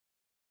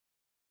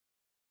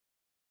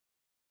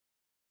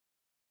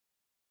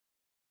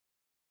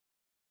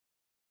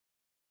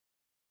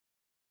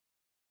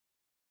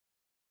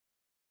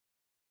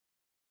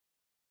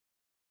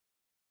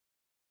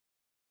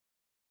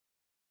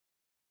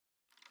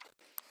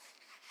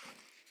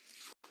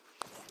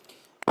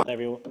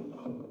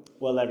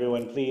Will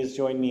everyone please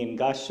join me in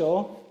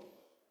Gasho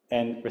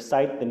and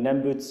recite the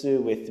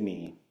Nembutsu with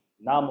me?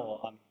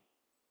 Namo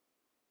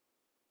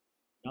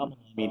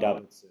Amida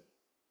Butsu.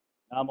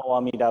 Namo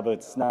Amida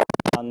Butsu.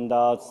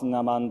 Namandats,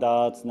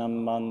 namandats,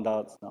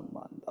 namandats,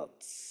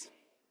 namandats.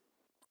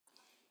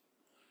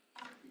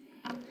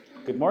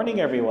 Good morning,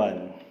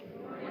 everyone.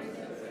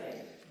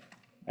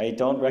 I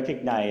don't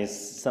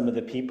recognize some of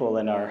the people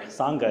in our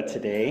Sangha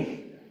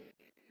today.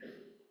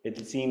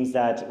 It seems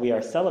that we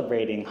are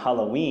celebrating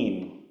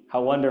Halloween.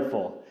 How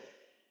wonderful.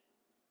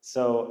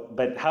 So,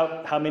 but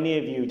how many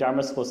of you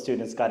Dharma school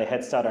students got a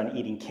head start on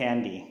eating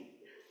candy?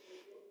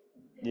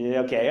 Yeah,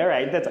 okay, all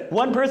right. That's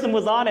one person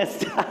was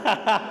honest.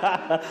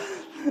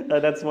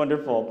 That's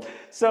wonderful.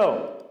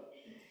 So,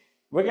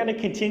 we're going to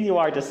continue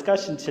our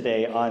discussion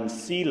today on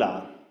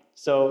Sila.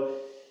 So,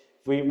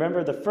 if we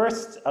remember, the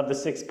first of the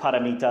 6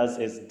 paramitas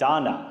is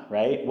dana,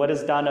 right? What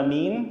does dana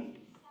mean?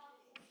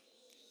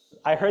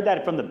 I heard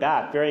that from the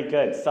back. Very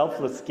good.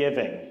 Selfless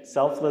giving.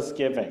 Selfless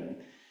giving.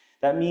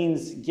 That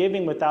means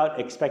giving without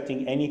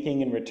expecting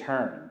anything in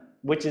return,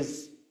 which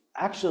is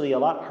actually a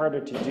lot harder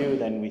to do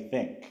than we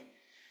think.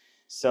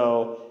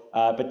 So,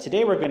 but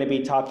today we're going to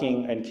be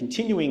talking and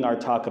continuing our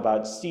talk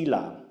about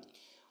Sila.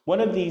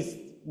 One of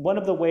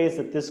the ways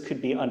that this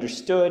could be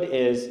understood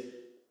is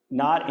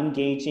not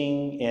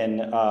engaging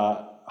in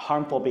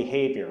harmful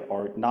behavior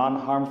or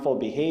non-harmful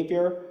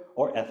behavior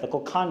or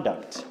ethical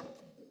conduct.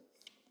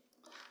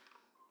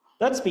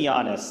 Let's be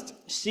honest,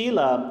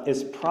 Sila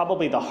is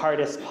probably the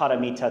hardest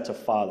paramita to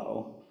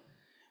follow.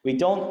 We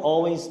don't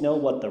always know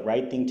what the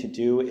right thing to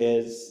do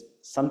is.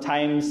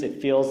 Sometimes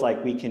it feels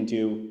like we can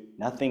do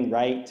nothing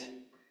right.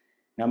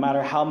 No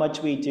matter how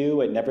much we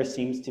do, it never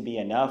seems to be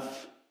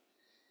enough.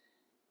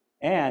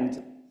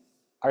 And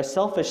our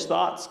selfish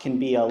thoughts can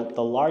be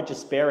the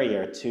largest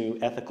barrier to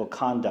ethical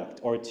conduct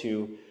or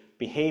to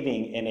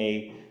behaving in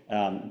a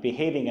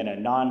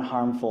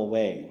non-harmful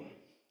way.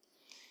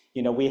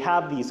 You know, we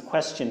have these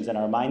questions in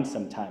our minds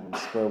sometimes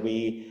where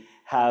we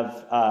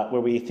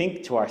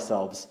think to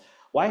ourselves,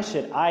 why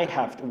should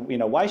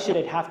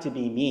it have to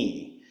be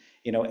me?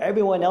 You know,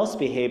 everyone else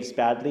behaves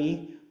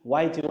badly.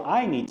 Why do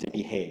I need to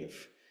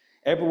behave?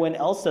 Everyone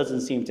else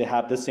doesn't seem to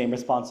have the same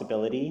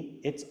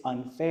responsibility. It's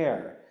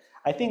unfair.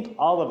 I think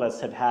all of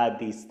us have had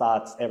these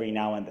thoughts every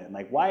now and then,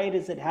 like, why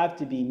does it have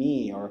to be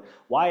me? Or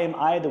why am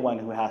I the one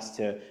who has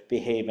to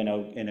behave in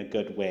a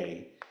good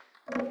way?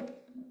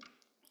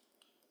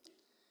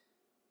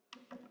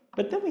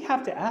 But then we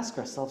have to ask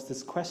ourselves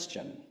this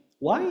question.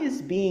 Why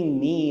is being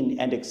mean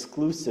and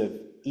exclusive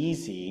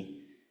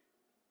easy,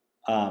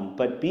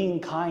 but being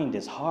kind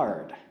is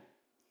hard?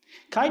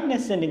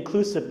 Kindness and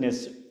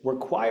inclusiveness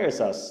requires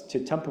us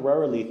to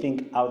temporarily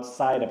think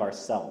outside of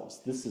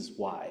ourselves. This is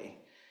why.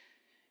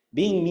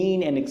 Being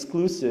mean and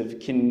exclusive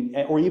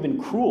or even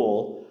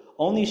cruel,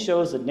 only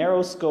shows a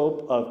narrow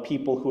scope of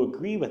people who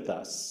agree with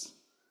us.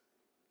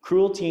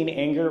 Cruelty and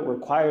anger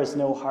requires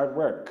no hard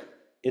work.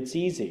 It's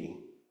easy.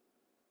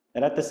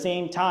 And at the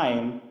same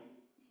time,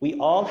 we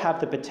all have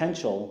the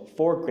potential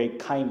for great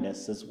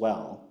kindness as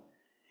well.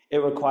 It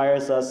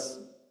requires us,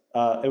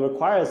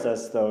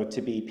 though,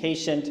 to be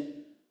patient,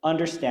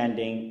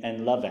 understanding,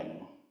 and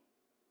loving.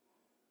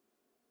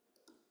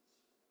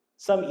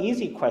 Some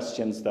easy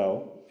questions,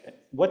 though.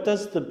 What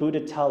does the Buddha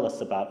tell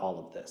us about all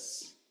of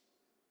this?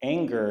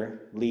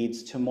 Anger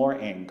leads to more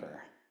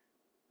anger.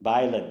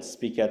 Violence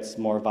begets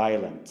more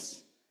violence.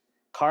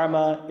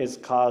 Karma is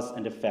cause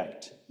and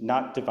effect,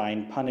 not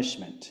divine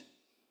punishment.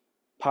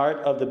 Part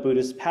of the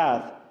Buddhist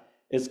path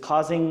is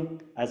causing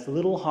as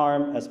little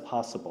harm as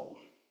possible.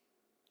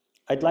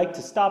 I'd like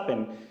to stop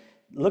and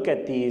look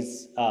at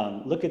these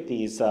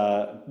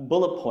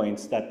bullet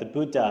points that the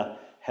Buddha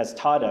has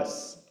taught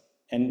us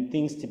and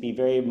things to be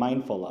very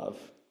mindful of.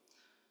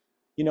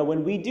 You know,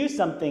 when we do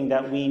something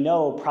that we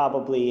know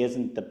probably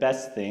isn't the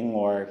best thing,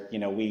 or, you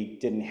know, we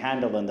didn't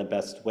handle in the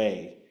best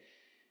way,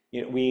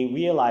 we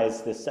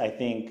realize this, I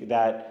think,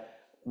 that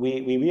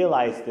we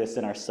realize this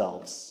in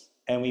ourselves,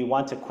 and we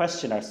want to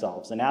question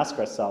ourselves and ask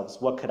ourselves,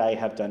 what could I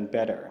have done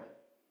better?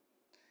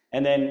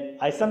 And then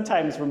I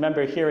sometimes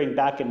remember hearing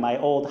back in my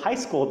old high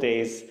school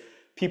days,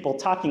 people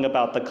talking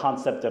about the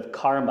concept of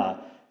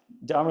karma.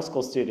 Dharma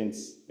school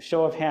students,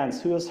 show of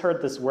hands, who has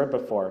heard this word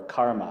before,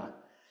 karma?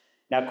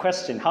 Now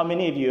question, how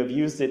many of you have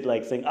used it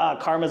like saying,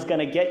 karma's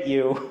gonna get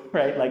you,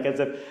 right? Like as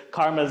if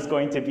karma is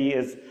going to be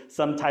as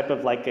some type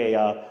of like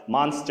a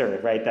monster,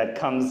 right? That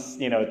comes,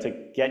 you know, to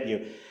get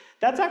you.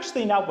 That's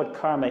actually not what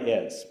karma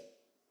is.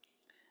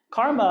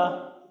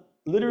 Karma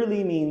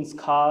literally means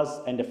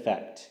cause and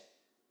effect,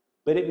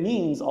 but it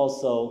means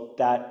also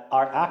that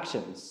our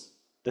actions,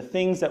 the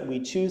things that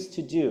we choose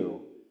to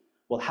do,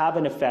 will have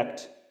an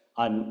effect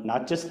on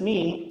not just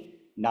me,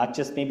 not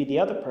just maybe the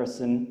other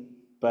person,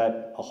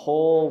 but a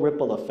whole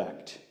ripple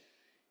effect.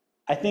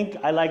 I think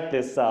I like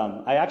this,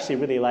 I actually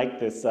really like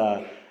this,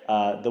 the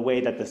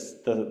way that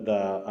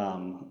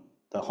the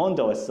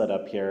Hondo is set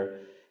up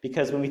here,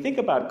 because when we think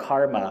about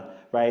karma,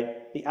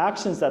 right, the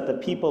actions that the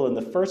people in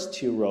the first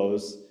 2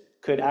 rows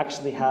could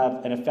actually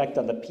have an effect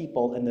on the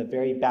people in the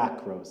very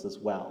back rows as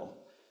well.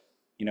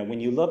 You know, when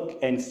you look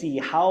and see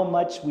how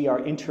much we are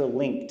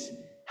interlinked,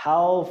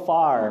 how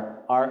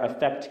far our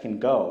effect can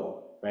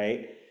go,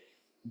 right?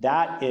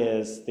 That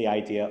is the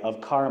idea of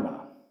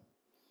karma.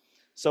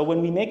 So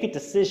when we make a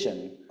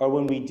decision or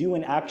when we do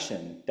an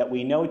action that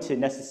we know to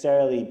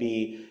necessarily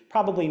be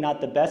probably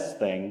not the best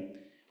thing,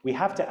 we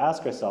have to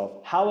ask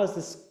ourselves, how is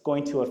this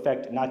going to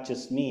affect not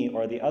just me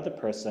or the other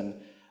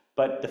person,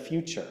 but the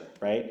future,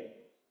 right?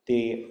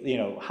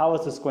 How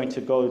is this going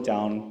to go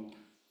down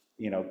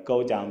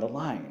the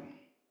line?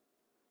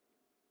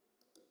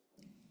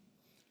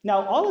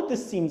 Now, all of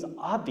this seems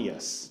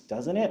obvious,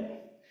 doesn't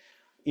it?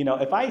 You know,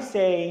 if I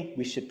say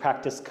we should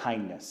practice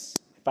kindness,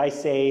 if I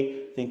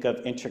say think of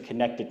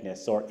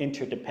interconnectedness or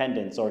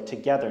interdependence or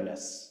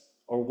togetherness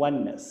or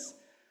oneness,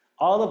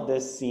 all of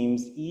this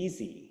seems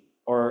easy,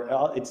 or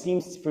it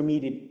seems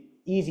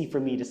easy for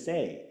me to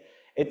say.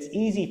 It's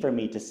easy for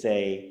me to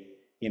say,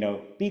 you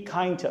know, be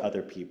kind to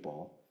other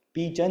people,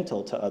 be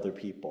gentle to other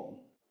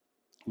people,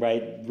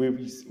 right?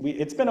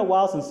 It's been a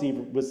while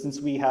since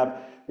we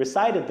have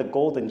recited the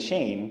golden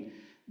chain,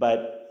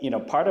 but you know,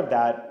 part of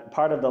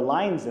the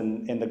lines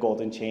in the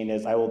golden chain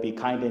is, I will be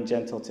kind and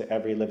gentle to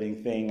every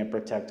living thing and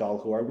protect all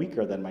who are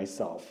weaker than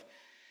myself.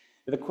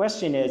 The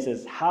question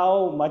is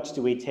how much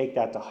do we take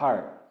that to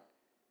heart?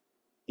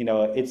 You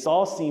know, it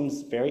all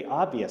seems very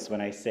obvious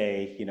when I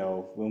say, you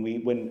know,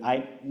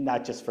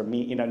 not just for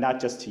me, you know, not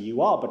just to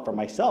you all, but for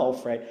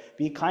myself, right?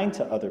 Be kind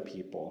to other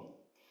people.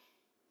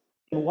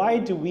 And why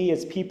do we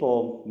as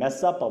people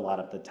mess up a lot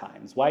of the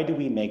times? Why do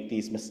we make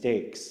these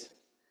mistakes?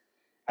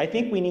 I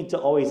think we need to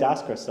always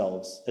ask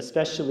ourselves,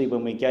 especially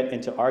when we get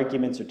into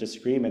arguments or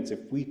disagreements, if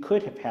we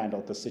could have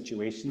handled the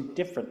situation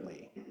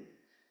differently.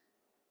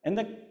 And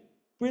that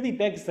really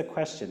begs the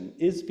question,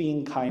 is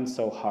being kind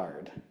so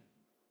hard?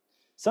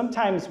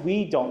 Sometimes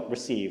we don't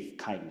receive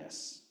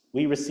kindness.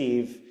 We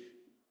receive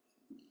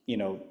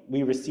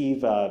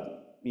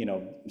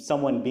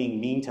someone being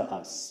mean to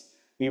us.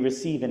 We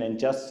receive an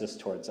injustice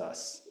towards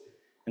us.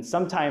 And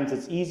sometimes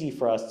it's easy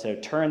for us to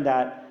turn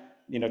that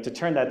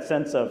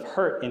sense of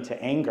hurt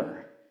into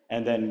anger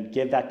and then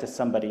give that to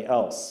somebody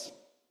else.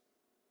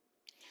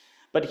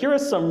 But here are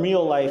some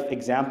real life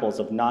examples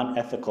of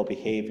non-ethical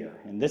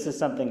behavior. And this is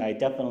something I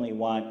definitely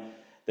want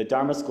the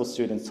Dharma school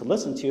students to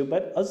listen to,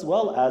 but as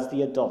well as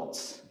the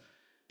adults.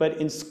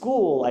 But in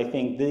school, I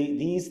think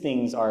these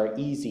things are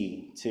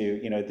easy to,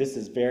 this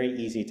is very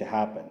easy to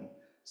happen.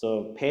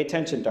 So pay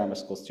attention, Dharma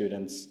school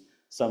students,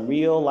 some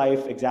real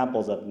life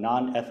examples of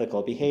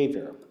non-ethical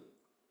behavior.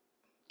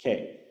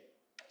 Okay.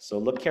 So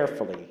look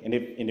carefully, and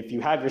if you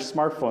have your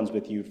smartphones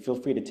with you, feel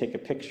free to take a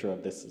picture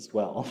of this as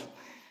well.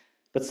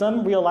 But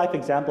some real-life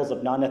examples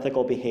of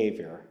non-ethical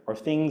behavior are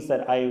things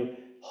that I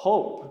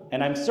hope,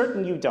 and I'm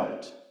certain you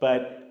don't,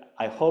 but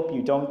I hope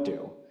you don't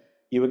do.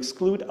 You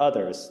exclude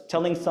others,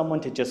 telling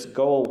someone to just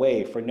go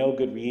away for no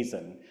good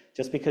reason,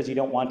 just because you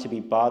don't want to be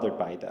bothered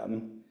by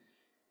them.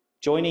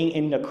 Joining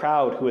in a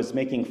crowd who is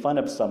making fun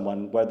of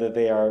someone, whether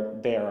they are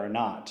there or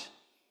not.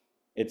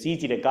 It's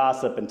easy to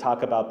gossip and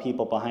talk about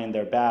people behind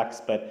their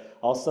backs, but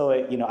also,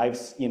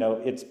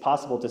 it's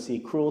possible to see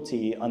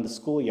cruelty on the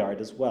schoolyard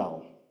as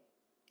well.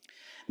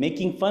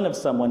 Making fun of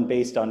someone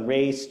based on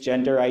race,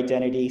 gender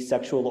identity,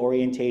 sexual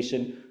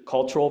orientation,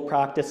 cultural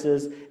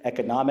practices,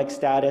 economic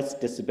status,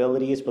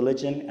 disabilities,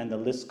 religion, and the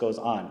list goes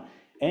on.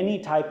 Any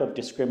type of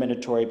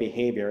discriminatory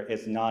behavior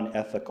is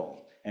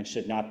non-ethical and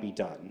should not be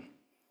done.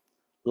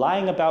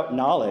 Lying about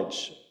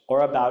knowledge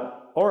or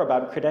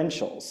about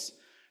credentials,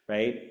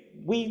 right?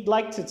 We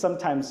like to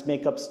sometimes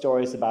make up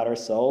stories about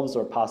ourselves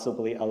or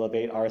possibly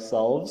elevate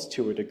ourselves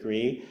to a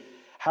degree.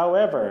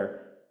 However,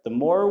 the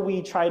more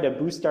we try to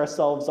boost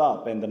ourselves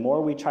up and the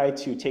more we try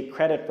to take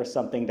credit for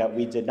something that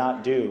we did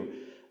not do,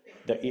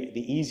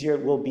 the easier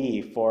it will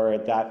be for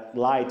that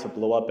lie to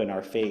blow up in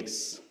our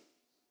face.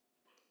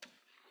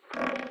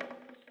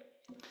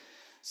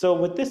 So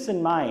with this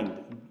in mind,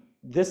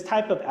 this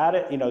type of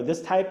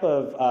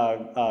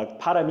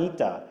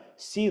Paramita,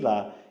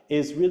 Sila,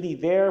 is really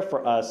there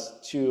for us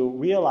to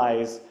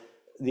realize,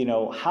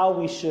 how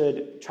we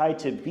should try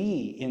to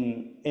be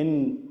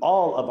in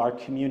all of our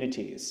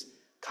communities.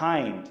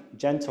 Kind,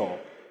 gentle,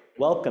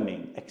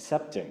 welcoming,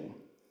 accepting.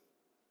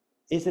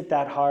 Is it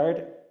that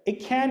hard? It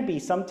can be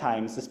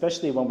sometimes,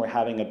 especially when we're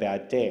having a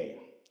bad day.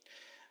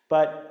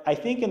 But I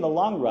think in the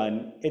long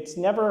run, it's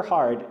never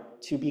hard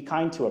to be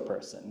kind to a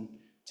person,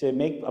 to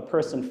make a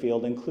person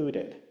feel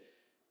included.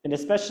 And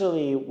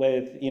especially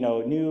with,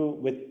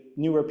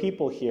 newer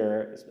people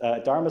here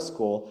at Dharma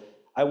School,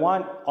 I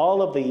want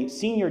all of the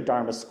senior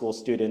Dharma School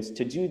students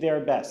to do their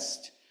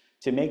best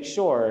to make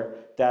sure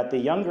that the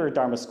younger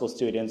Dharma School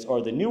students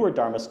or the newer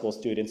Dharma School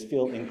students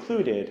feel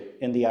included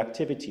in the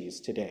activities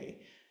today.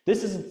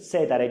 This isn't to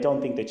say that I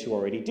don't think that you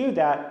already do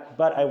that,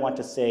 but I want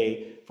to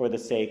say for the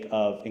sake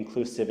of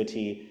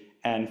inclusivity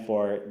and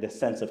for the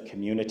sense of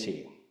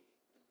community.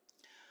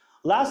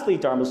 Lastly,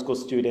 Dharma School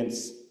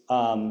students,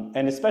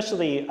 and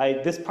especially,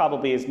 this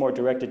probably is more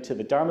directed to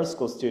the Dharma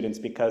School students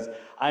because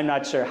I'm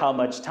not sure how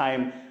much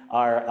time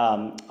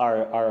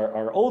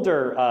our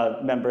older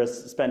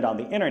members spend on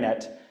the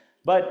internet.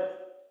 But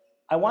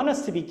I want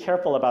us to be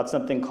careful about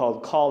something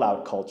called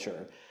call-out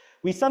culture.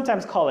 We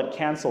sometimes call it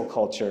cancel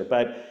culture,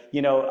 but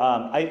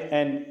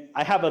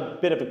I have a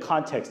bit of a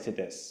context to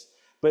this.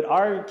 But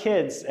our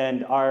kids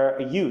and our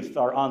youth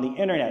are on the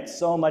internet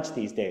so much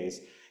these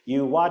days.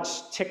 You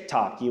watch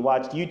TikTok, you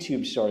watch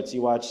YouTube shorts,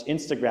 you watch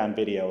Instagram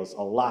videos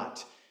a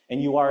lot,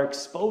 and you are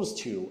exposed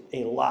to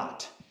a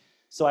lot.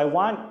 So I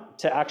want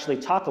to actually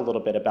talk a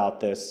little bit about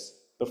this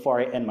before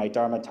I end my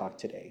Dharma talk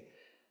today.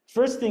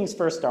 First things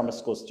first, Dharma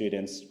school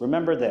students,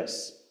 remember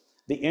this.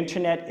 The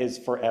internet is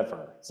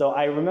forever. So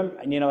I remember,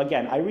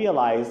 again, I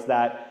realize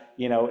that,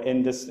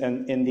 in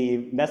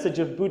the message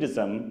of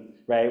Buddhism,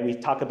 right, we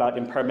talk about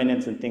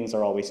impermanence and things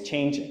are always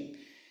changing.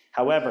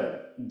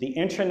 However, the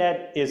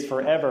internet is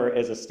forever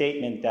is a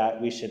statement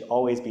that we should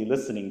always be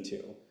listening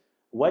to.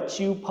 What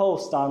you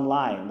post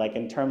online, like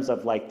in terms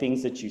of like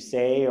things that you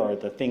say or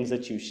the things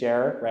that you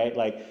share, right?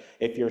 Like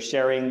if you're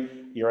sharing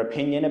your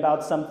opinion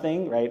about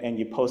something, right, and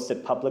you post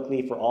it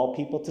publicly for all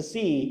people to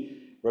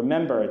see,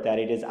 remember that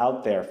it is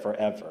out there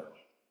forever.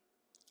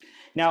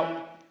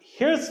 Now,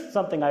 here's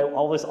something I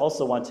always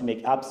also want to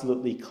make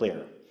absolutely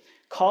clear.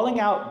 Calling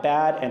out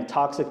bad and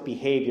toxic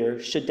behavior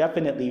should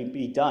definitely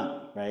be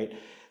done, right?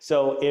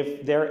 So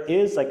if there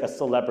is like a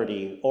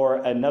celebrity or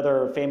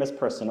another famous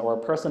person or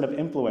a person of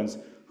influence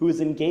who is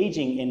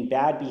engaging in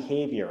bad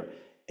behavior,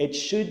 it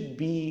should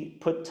be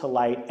put to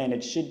light and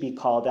it should be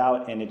called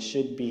out and it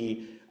should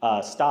be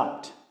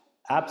stopped.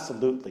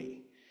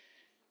 Absolutely.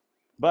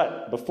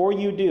 But before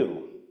you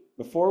do,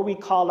 before we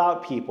call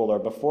out people or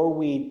before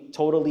we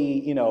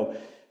totally,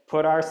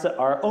 put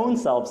our own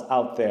selves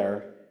out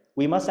there,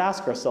 we must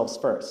ask ourselves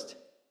first,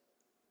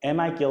 am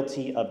I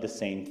guilty of the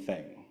same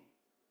thing?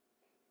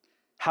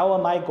 How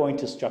am I going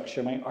to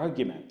structure my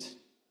argument?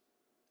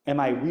 Am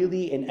I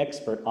really an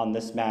expert on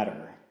this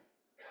matter?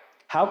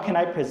 How can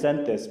I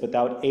present this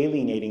without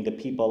alienating the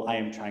people I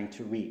am trying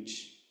to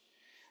reach?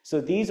 So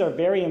these are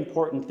very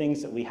important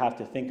things that we have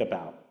to think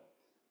about.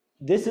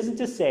 This isn't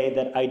to say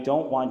that I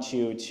don't want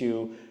you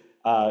to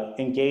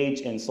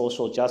engage in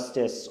social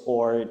justice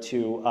or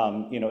to,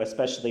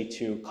 especially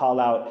to call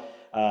out,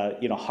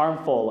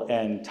 harmful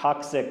and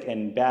toxic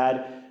and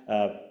bad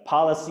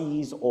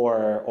policies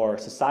or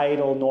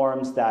societal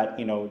norms that,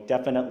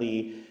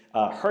 definitely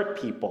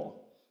hurt people.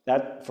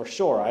 That for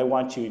sure, I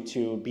want you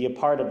to be a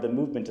part of the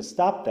movement to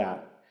stop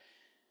that.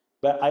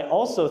 But I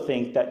also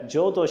think that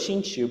Jodo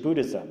Shinshu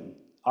Buddhism,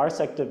 our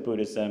sect of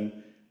Buddhism,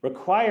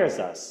 requires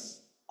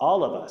us,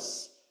 all of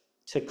us,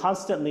 to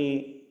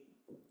constantly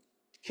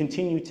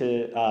continue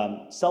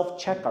to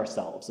self-check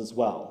ourselves as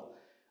well.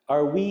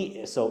 Are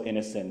we so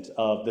innocent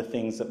of the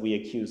things that we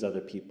accuse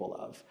other people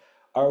of?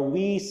 Are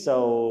we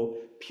so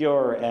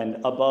pure and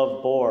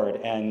above board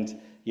and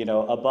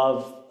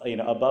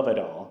above it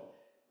all?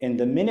 And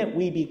the minute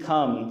we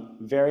become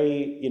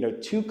very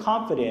too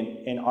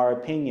confident in our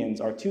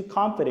opinions or too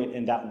confident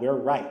in that we're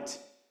right,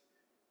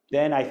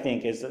 then I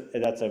think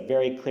that's a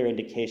very clear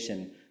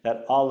indication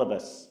that all of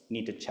us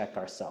need to check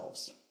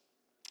ourselves.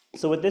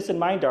 So with this in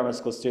mind, Dharma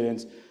School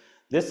students,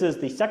 this is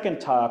the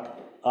second talk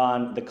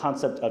on the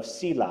concept of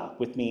Sila,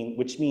 which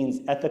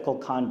means ethical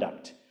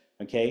conduct,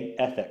 okay,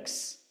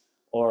 ethics,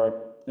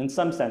 or in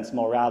some sense,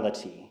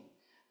 morality.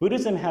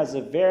 Buddhism has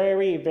a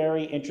very,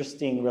 very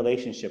interesting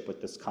relationship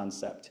with this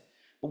concept.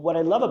 But what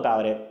I love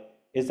about it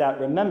is that,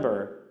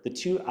 remember, the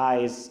two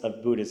eyes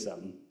of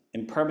Buddhism,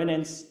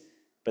 impermanence,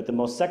 but the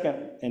most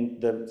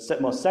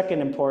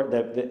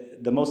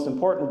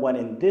important one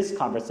in this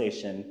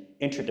conversation,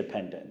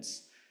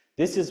 interdependence.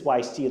 This is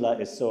why Sila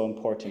is so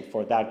important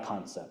for that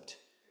concept.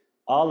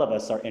 All of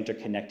us are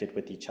interconnected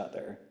with each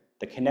other.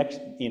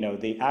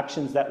 The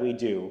actions that we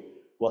do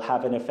will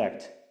have an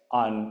effect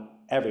on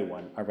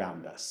everyone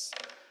around us.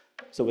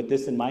 So with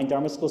this in mind,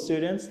 Dharma School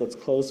students, let's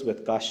close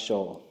with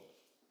Gassho.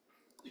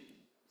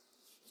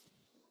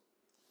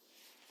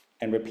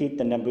 And repeat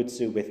the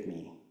Nembutsu with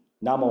me.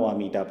 Namo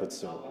Amida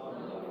Butsu.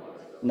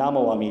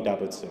 Namo Amida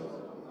Butsu.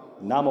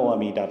 Namo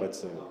Amida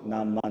Butsu.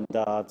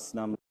 Namandats,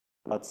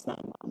 namandats,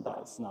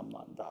 namandats,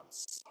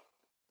 namandats.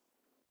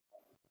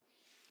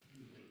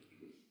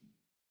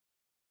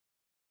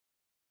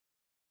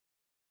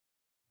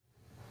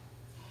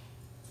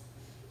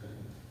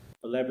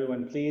 Will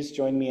everyone please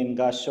join me in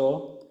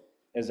Gassho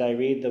as I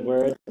read the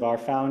words of our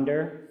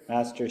founder,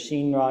 Master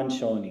Shinran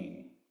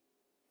Shonin.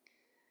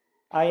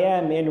 I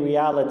am in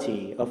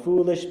reality a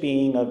foolish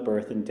being of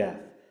birth and death,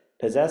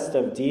 possessed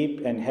of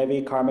deep and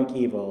heavy karmic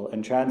evil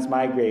and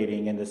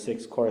transmigrating in the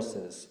 6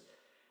 courses.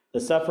 The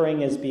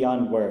suffering is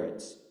beyond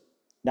words.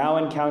 Now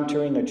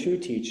encountering a true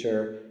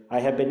teacher, I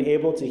have been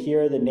able to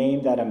hear the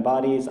name that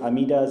embodies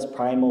Amida's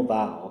primal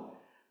vow.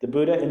 The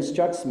Buddha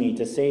instructs me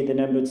to say the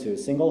Nembutsu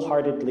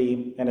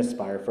single-heartedly and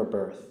aspire for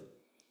birth.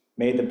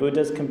 May the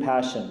Buddha's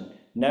compassion,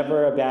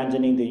 never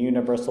abandoning the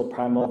universal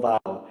primal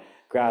vow,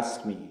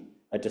 grasp me,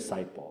 a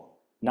disciple.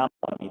 Namo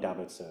Amida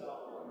Butsu.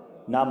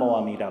 Namo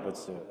Amida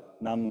Butsu.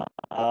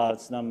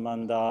 Namandats,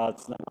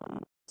 namandats,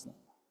 namandats.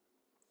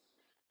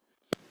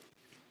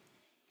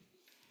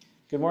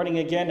 Good morning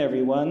again,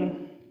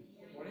 everyone.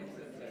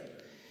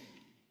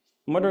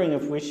 I'm wondering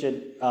if we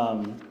should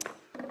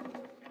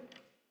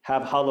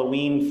have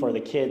Halloween for the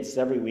kids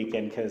every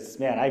weekend, because,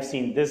 man,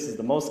 this is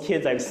the most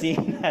kids I've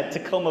seen at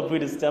Tacoma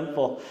Buddhist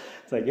Temple.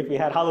 It's like if we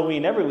had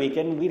Halloween every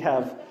weekend, we'd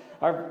have,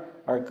 our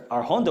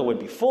Honda would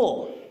be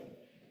full.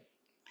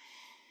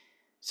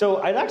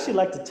 So I'd actually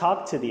like to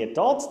talk to the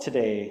adults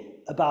today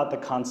about the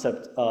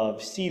concept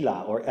of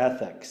Sila, or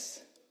ethics.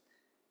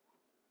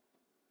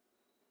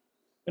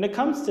 When it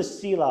comes to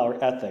Sila,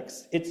 or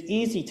ethics, it's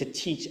easy to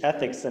teach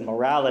ethics and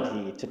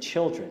morality to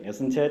children,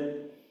 isn't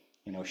it?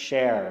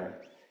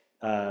 Share,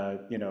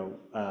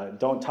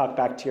 don't talk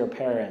back to your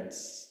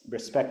parents,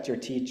 respect your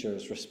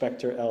teachers,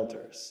 respect your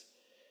elders.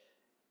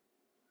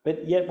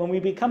 But yet when we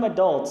become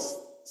adults,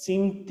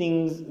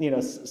 sometimes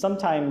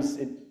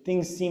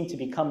things seem to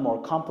become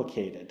more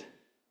complicated.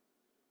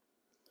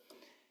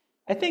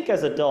 I think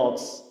as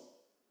adults,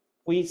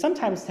 we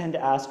sometimes tend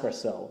to ask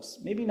ourselves,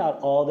 maybe not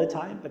all the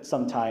time, but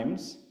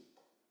sometimes,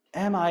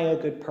 am I a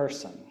good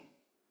person?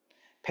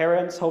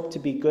 Parents hope to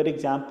be good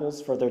examples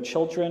for their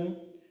children.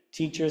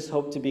 Teachers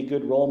hope to be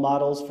good role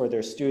models for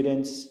their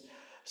students.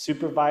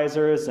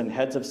 Supervisors and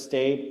heads of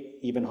state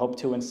even hope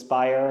to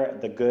inspire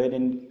the good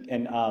in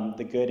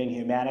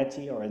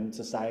humanity or in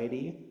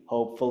society,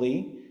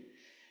 hopefully.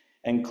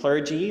 And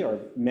clergy or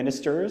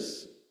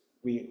ministers,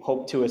 we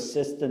hope to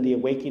assist in the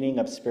awakening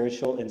of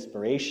spiritual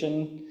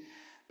inspiration.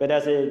 But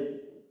as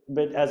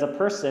a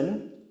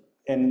person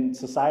in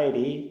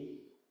society,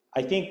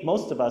 I think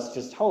most of us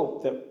just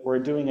hope that we're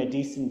doing a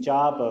decent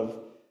job of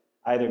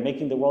either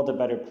making the world a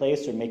better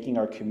place or making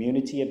our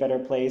community a better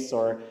place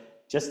or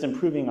just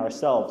improving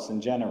ourselves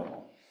in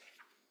general.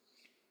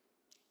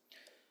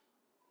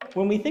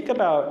 When we think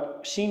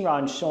about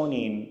Shinran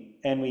Shonin,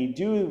 and we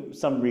do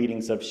some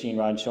readings of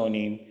Shinran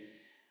Shonin,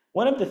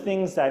 one of the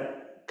things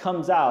that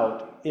comes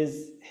out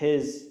is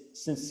his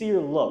sincere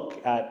look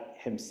at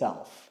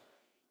himself.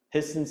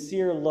 His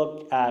sincere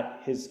look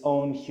at his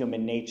own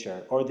human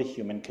nature or the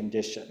human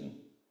condition.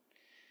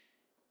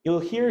 You'll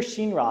hear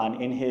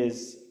Shinran in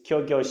his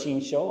Kyogyo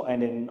Shinsho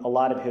and in a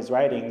lot of his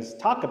writings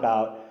talk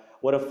about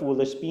what a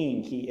foolish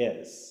being he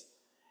is.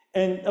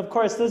 And of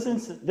course, this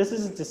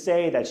isn't to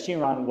say that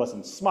Shinran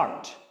wasn't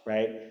smart,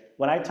 right?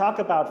 When I talk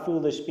about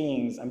foolish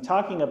beings, I'm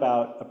talking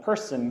about a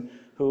person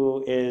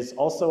who is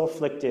also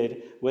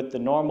afflicted with the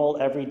normal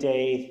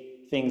everyday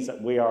things that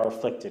we are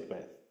afflicted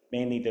with.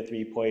 Mainly the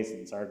three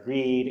poisons are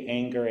greed,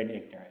 anger, and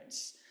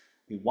ignorance.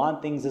 We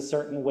want things a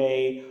certain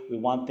way. We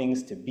want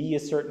things to be a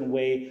certain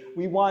way.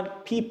 We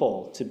want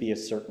people to be a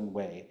certain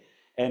way.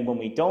 And when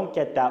we don't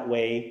get that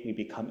way, we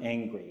become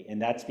angry.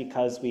 And that's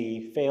because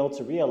we fail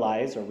to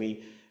realize, or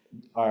we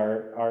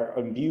are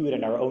imbued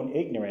in our own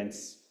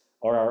ignorance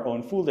or our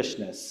own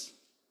foolishness.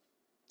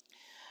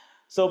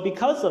 So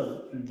because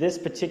of this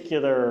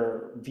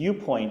particular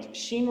viewpoint,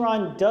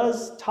 Shinran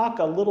does talk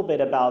a little bit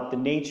about the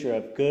nature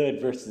of good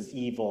versus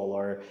evil,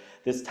 or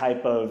this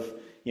type of,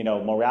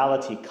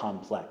 morality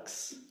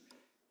complex.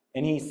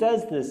 And he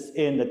says this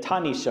in the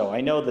Tanisho.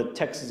 I know the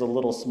text is a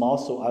little small,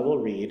 so I will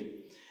read.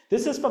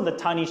 This is from the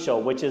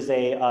Tanisho, which is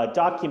a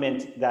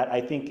document that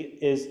I think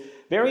is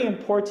very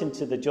important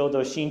to the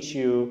Jodo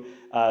Shinshu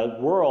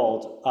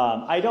world.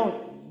 I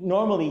don't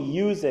normally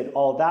use it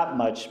all that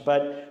much,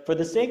 but for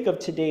the sake of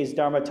today's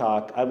Dharma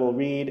talk, I will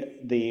read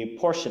the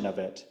portion of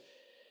it.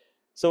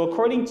 So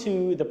according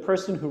to the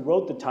person who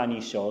wrote the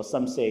Tanisho,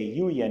 some say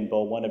Yu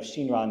Yenbo, one of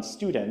Shinran's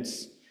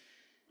students,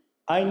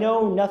 I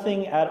know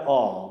nothing at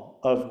all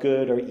of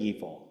good or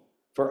evil.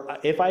 For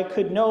if I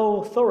could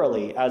know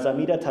thoroughly, as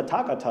Amida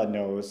Tathagata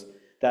knows,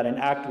 that an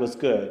act was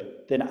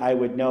good, then I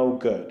would know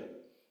good.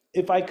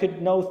 If I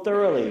could know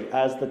thoroughly,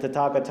 as the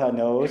Tathagata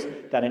knows,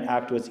 that an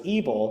act was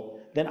evil,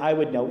 then I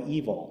would know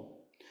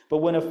evil. But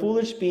when a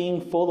foolish being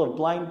full of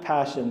blind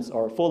passions,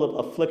 or full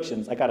of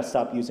afflictions, I gotta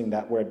stop using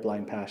that word,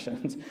 blind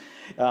passions,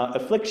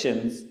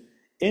 afflictions,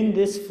 in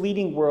this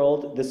fleeting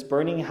world, this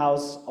burning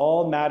house,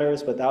 all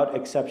matters without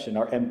exception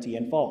are empty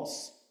and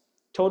false,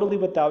 totally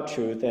without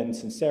truth and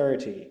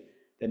sincerity.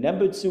 The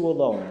Nembutsu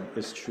alone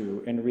is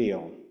true and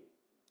real.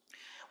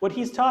 What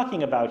he's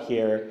talking about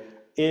here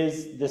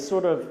is the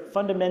sort of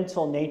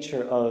fundamental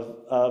nature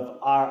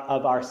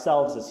of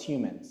ourselves as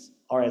humans,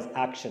 or as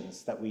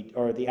actions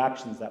the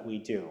actions that we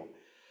do.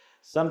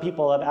 Some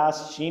people have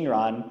asked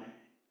Shinran,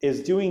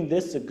 is doing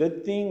this a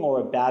good thing or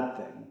a bad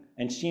thing?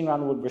 And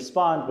Shinran would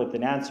respond with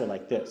an answer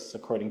like this,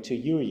 according to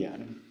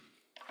Yuyen.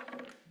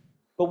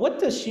 But what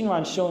does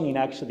Shinran Shonin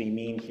actually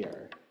mean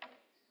here?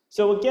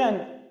 So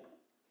again,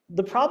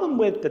 the problem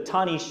with the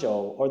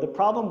Tanisho, or the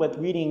problem with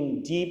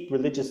reading deep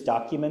religious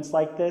documents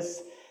like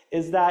this,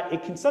 is that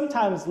it can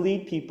sometimes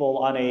lead people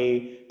on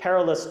a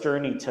perilous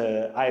journey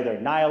to either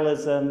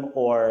nihilism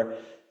or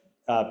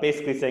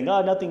basically saying,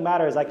 oh, nothing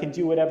matters, I can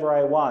do whatever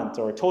I want,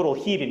 or total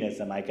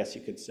hedonism, I guess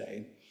you could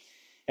say,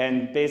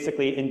 and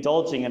basically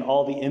indulging in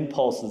all the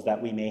impulses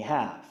that we may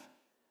have.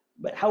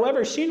 But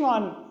however,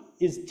 Shinran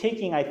is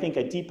taking, I think,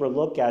 a deeper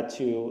look at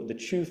to the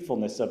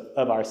truthfulness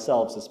of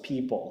ourselves as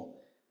people.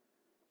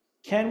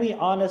 Can we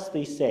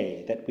honestly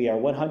say that we are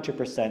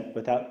 100%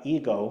 without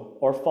ego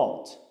or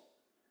fault?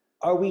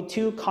 Are we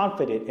too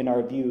confident in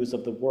our views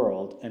of the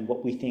world and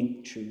what we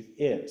think truth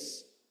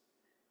is?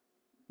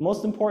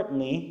 Most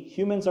importantly,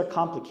 humans are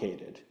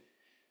complicated.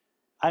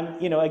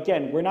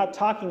 Again, we're not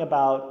talking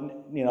about,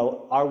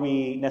 are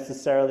we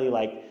necessarily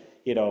like,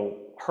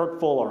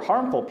 hurtful or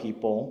harmful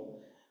people,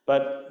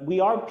 but we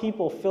are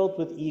people filled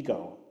with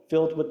ego,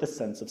 filled with the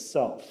sense of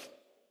self.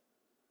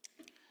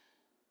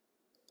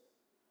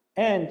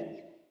 And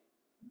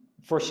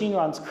for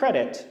Shinran's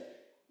credit,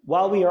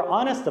 while we are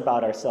honest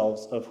about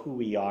ourselves of who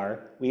we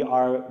are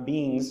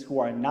beings who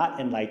are not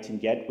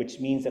enlightened yet, which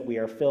means that we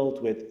are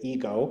filled with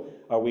ego,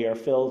 or we are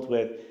filled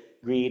with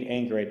greed,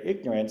 anger, and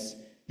ignorance.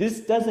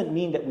 This doesn't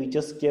mean that we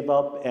just give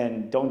up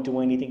and don't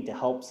do anything to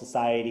help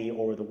society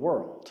or the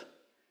world.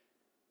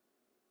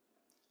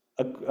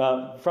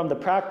 From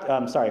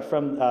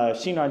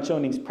Shinran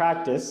Shonin's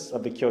practice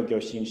of the Kyogyo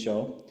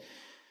Shinsho,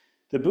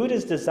 the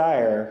Buddha's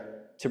desire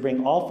to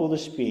bring all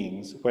foolish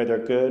beings, whether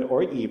good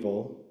or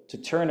evil, to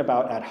turn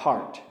about at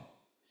heart,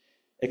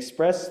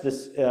 express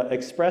this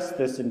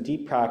in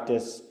deep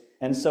practice,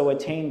 and so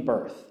attain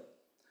birth.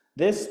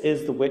 This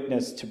is the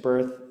witness to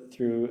birth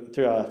through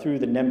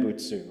the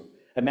Nembutsu,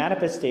 a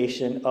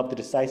manifestation of the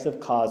decisive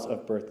cause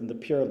of birth in the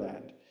Pure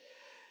Land.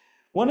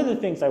 One of the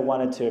things I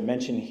wanted to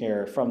mention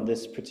here from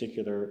this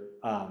particular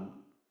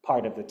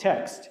part of the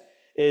text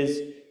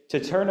is to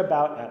turn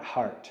about at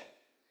heart.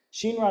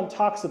 Shinran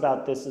talks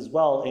about this as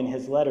well in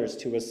his letters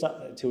to his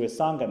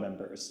Sangha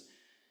members.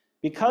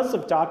 Because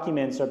of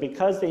documents, or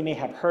because they may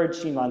have heard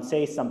Shinran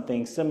say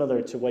something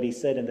similar to what he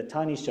said in the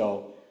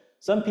Tanisho,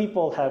 some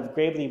people have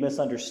gravely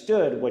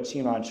misunderstood what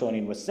Shinran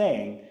Shonin was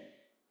saying,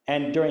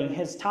 and during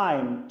his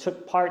time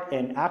took part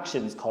in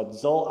actions called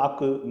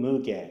Zo-aku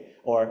muge,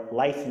 or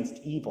licensed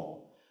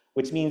evil,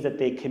 which means that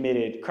they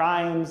committed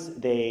crimes,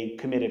 they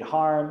committed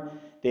harm,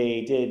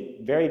 they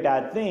did very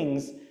bad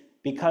things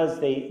because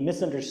they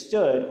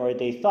misunderstood, or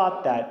they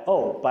thought that,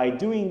 oh, by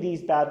doing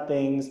these bad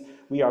things,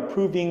 we are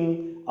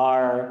proving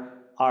our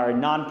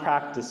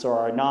non-practice or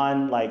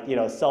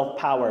our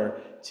self-power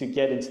to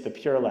get into the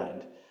Pure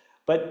Land.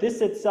 But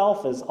this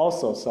itself is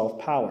also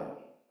self-power.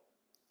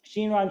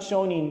 Shinran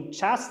Shonin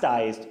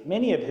chastised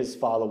many of his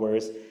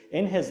followers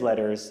in his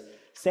letters,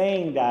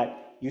 saying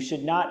that you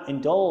should not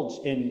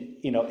indulge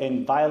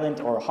in violent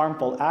or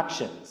harmful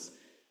actions.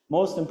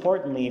 Most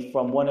importantly,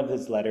 from one of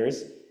his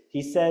letters,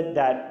 he said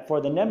that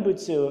for the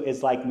Nembutsu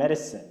is like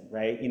medicine,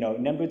 right?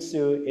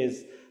 Nembutsu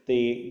is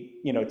the,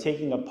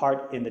 taking a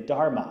part in the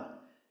Dharma.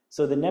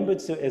 So the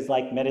Nembutsu is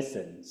like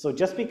medicine. So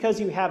just because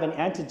you have an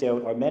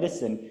antidote or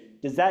medicine,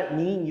 does that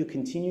mean you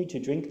continue to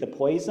drink the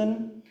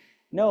poison?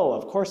 No,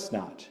 of course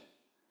not.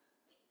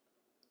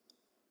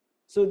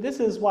 So this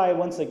is why,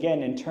 once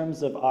again, in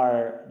terms of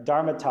our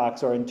Dharma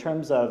talks, or in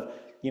terms of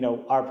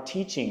our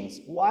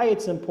teachings, why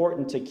it's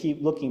important to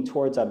keep looking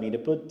towards Amida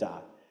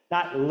Buddha.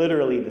 Not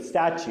literally the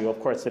statue, of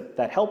course, if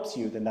that helps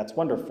you, then that's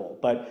wonderful.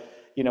 But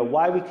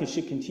why we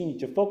should continue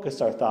to focus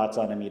our thoughts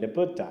on Amida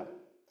Buddha.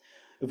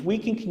 If we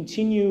can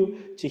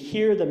continue to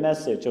hear the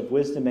message of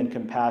wisdom and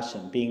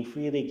compassion being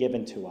freely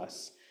given to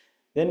us,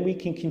 then we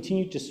can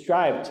continue to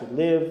strive to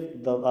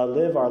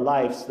live our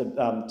lives,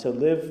 to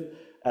live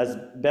as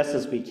best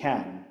as we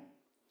can.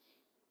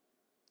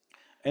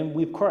 And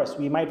of course,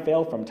 we might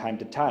fail from time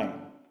to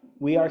time.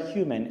 We are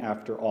human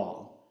after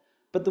all.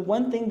 But the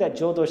one thing that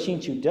Jodo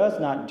Shinshu does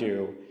not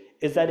do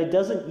is that it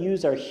doesn't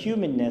use our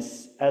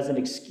humanness as an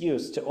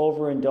excuse to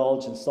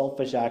overindulge in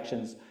selfish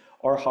actions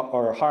or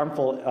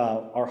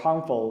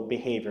harmful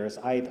behaviors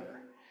either.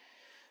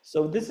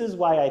 So this is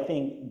why I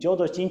think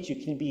Jodo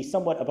Shinshu can be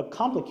somewhat of a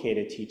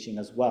complicated teaching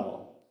as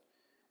well.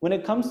 When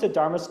it comes to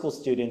Dharma school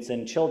students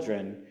and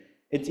children,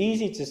 it's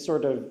easy to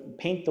sort of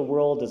paint the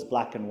world as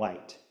black and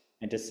white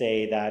and to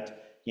say that,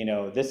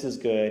 this is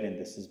good and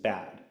this is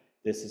bad.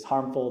 This is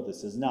harmful,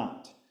 this is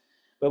not.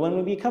 But when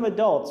we become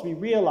adults, we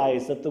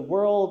realize that the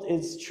world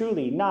is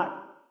truly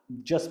not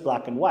just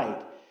black and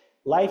white.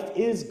 Life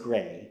is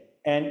gray,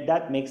 and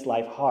that makes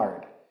life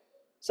hard.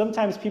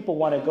 Sometimes people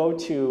want to go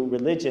to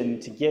religion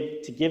to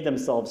give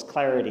themselves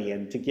clarity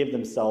and to give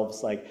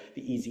themselves like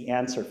the easy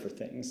answer for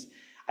things.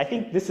 I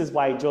think this is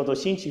why Jodo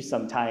Shinshu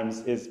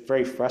sometimes is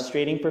very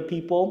frustrating for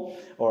people,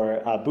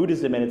 or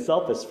Buddhism in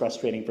itself is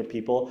frustrating for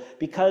people,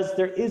 because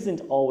there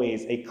isn't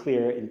always a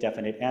clear and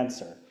definite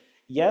answer.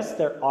 Yes,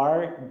 there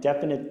are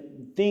definite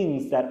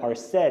things that are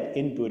said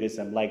in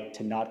Buddhism, like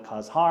to not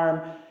cause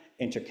harm,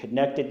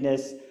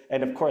 interconnectedness,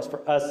 and of course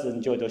for us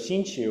in Jodo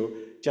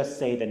Shinshu, just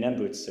say the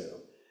Nembutsu.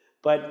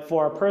 But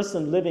for a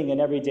person living in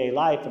everyday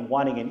life and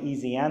wanting an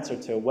easy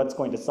answer to what's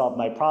going to solve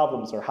my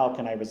problems or how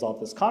can I resolve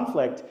this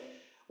conflict,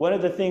 one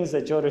of the things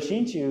that Jodo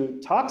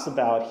Shinshu talks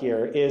about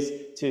here is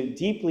to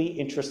deeply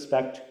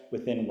introspect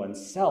within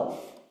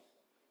oneself.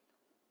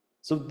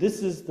 So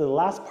this is the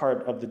last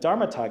part of the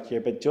Dharma talk here,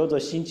 but Jodo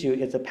Shinshu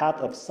is a path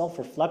of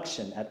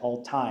self-reflection at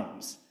all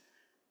times.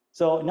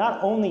 So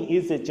not only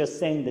is it just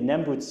saying the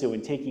Nembutsu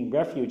and taking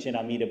refuge in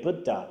Amida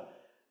Buddha,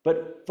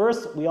 But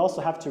first, we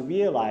also have to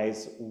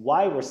realize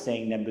why we're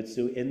saying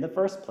Nembutsu in the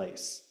first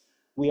place.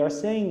 We are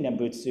saying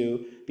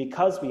Nembutsu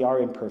because we are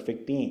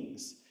imperfect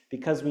beings,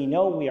 because we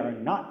know we are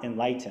not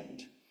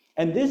enlightened.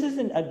 And this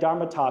isn't a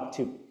Dharma talk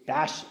to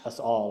bash us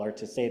all or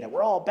to say that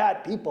we're all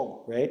bad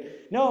people, right?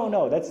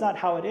 No, that's not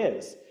how it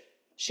is.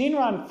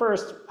 Shinran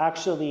first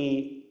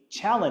actually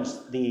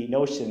challenged the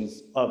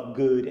notions of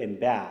good and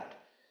bad.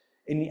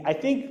 And I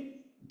think,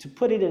 to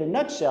put it in a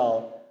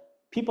nutshell,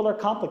 people are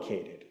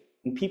complicated,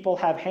 and people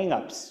have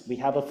hang-ups, we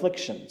have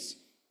afflictions.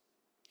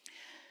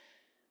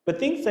 But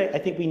things that I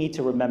think we need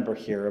to remember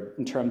here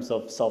in terms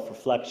of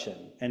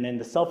self-reflection, and in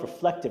the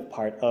self-reflective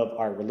part of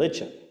our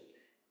religion,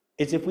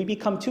 is if we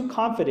become too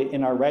confident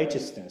in our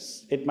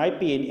righteousness, it might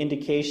be an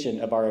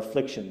indication of our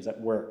afflictions at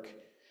work.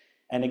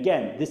 And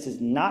again, this is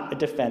not a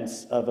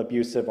defense of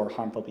abusive or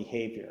harmful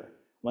behavior.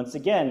 Once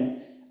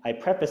again, I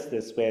preface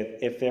this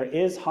with, if there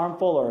is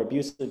harmful or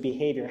abusive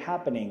behavior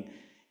happening,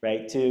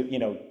 right, to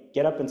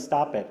get up and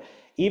stop it.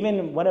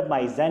 Even one of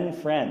my Zen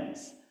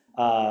friends,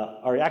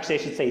 or actually I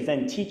should say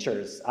Zen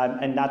teachers,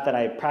 and not that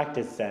I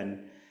practice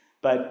Zen,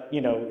 but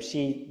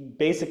she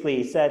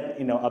basically said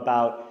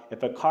about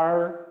if a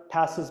car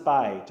passes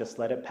by, just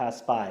let it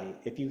pass by.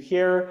 If you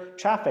hear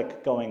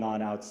traffic going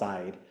on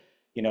outside,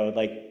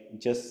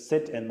 just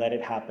sit and let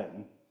it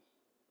happen.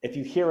 If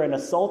you hear an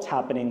assault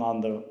happening on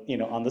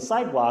the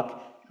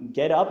sidewalk,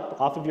 get up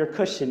off of your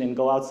cushion and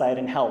go outside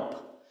and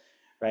help,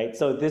 right?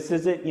 So this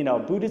isn't,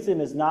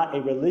 Buddhism is not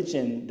a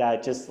religion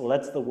that just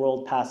lets the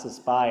world pass us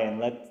by and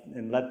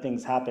let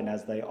things happen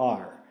as they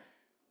are.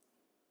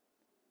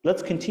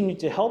 Let's continue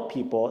to help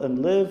people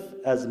and live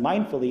as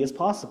mindfully as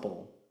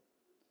possible.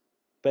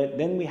 But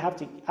then we have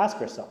to ask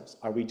ourselves,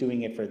 are we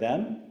doing it for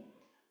them,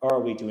 or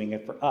are we doing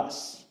it for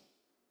us?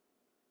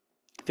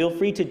 Feel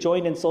free to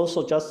join in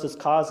social justice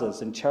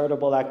causes and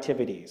charitable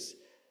activities,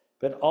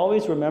 but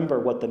always remember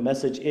what the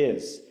message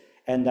is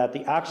and that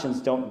the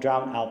actions don't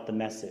drown out the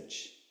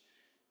message.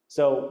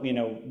 So,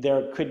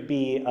 there could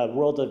be a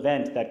world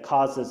event that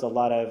causes a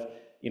lot of,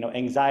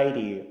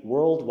 anxiety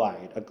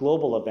worldwide, a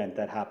global event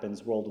that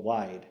happens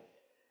worldwide.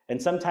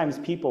 And sometimes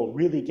people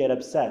really get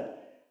upset,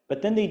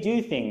 but then they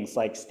do things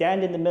like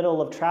stand in the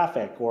middle of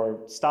traffic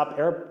or stop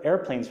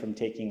airplanes from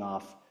taking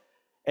off.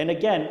 And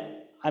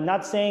again, I'm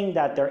not saying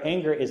that their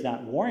anger is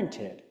not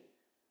warranted,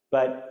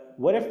 but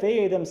what if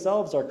they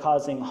themselves are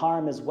causing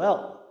harm as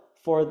well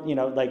for,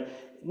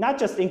 not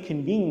just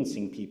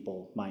inconveniencing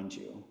people, mind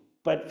you,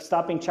 but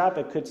stopping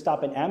traffic could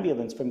stop an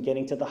ambulance from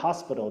getting to the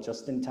hospital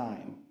just in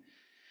time.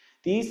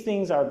 These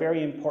things are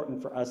very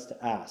important for us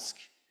to ask.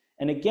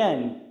 And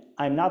again,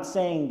 I'm not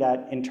saying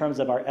that in terms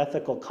of our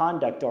ethical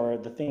conduct or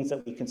the things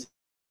that we consider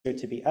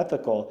to be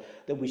ethical,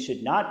 that we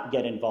should not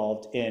get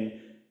involved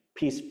in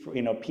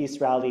peace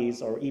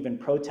rallies or even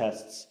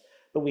protests,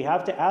 but we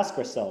have to ask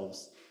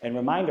ourselves and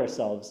remind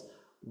ourselves,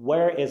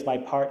 where is my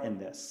part in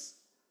this?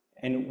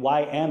 And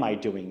why am I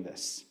doing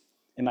this?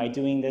 Am I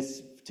doing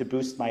this to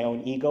boost my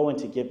own ego and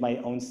to give my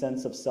own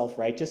sense of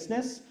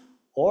self-righteousness?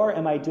 Or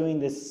am I doing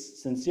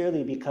this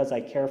sincerely because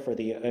I care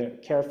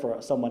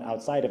for someone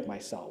outside of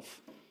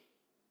myself?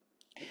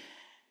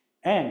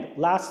 And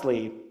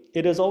lastly,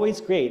 it is always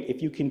great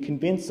if you can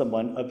convince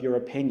someone of your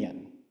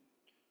opinion.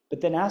 But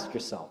then ask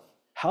yourself,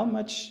 how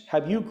much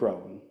have you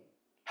grown?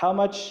 How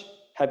much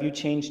have you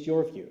changed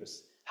your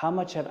views? How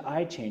much have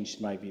I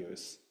changed my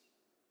views?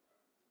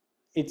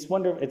 It's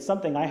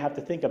something I have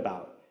to think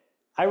about.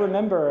 I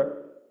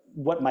remember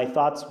what my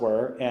thoughts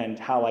were and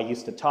how I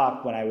used to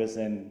talk when I was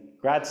in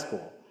grad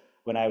school,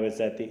 when I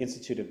was at the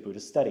Institute of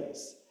Buddhist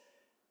Studies.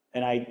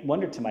 And I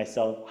wondered to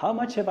myself, how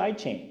much have I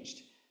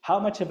changed? How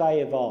much have I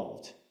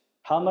evolved?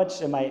 How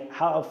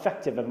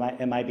effective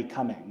am I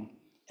becoming?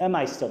 Am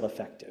I still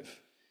effective?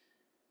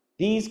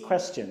 These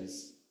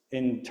questions,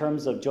 in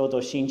terms of Jodo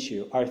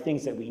Shinshu, are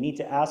things that we need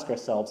to ask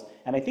ourselves,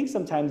 and I think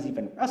sometimes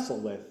even wrestle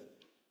with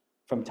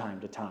from time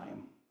to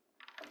time.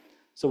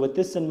 So with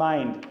this in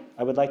mind,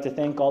 I would like to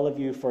thank all of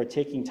you for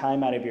taking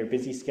time out of your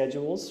busy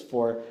schedules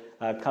for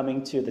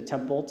coming to the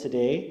temple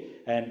today,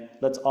 and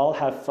let's all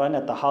have fun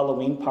at the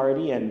Halloween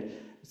party and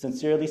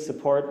sincerely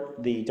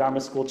support the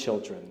Dharma School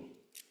children.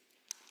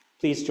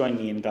 Please join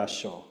me in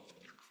Gassho.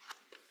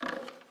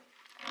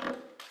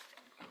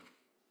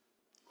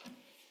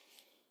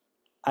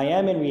 I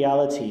am in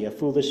reality a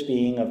foolish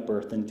being of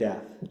birth and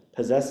death,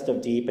 possessed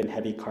of deep and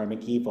heavy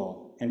karmic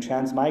evil, and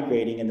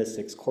transmigrating in the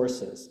 6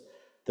 courses.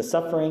 The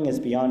suffering is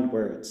beyond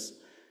words.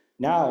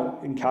 Now,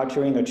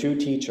 encountering a true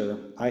teacher,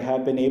 I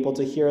have been able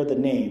to hear the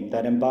name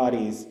that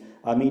embodies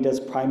Amida's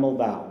primal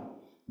vow.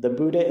 The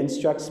Buddha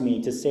instructs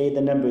me to say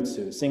the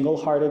Nembutsu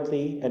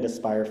single-heartedly and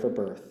aspire for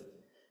birth.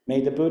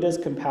 May the Buddha's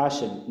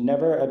compassion,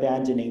 never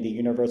abandoning the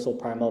universal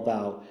primal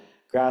vow,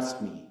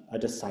 grasp me, a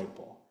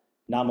disciple.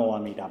 Namo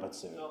Amida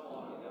Butsu.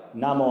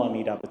 Namo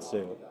Amida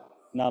Butsu.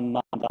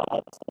 Namo Amida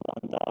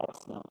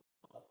Butsu.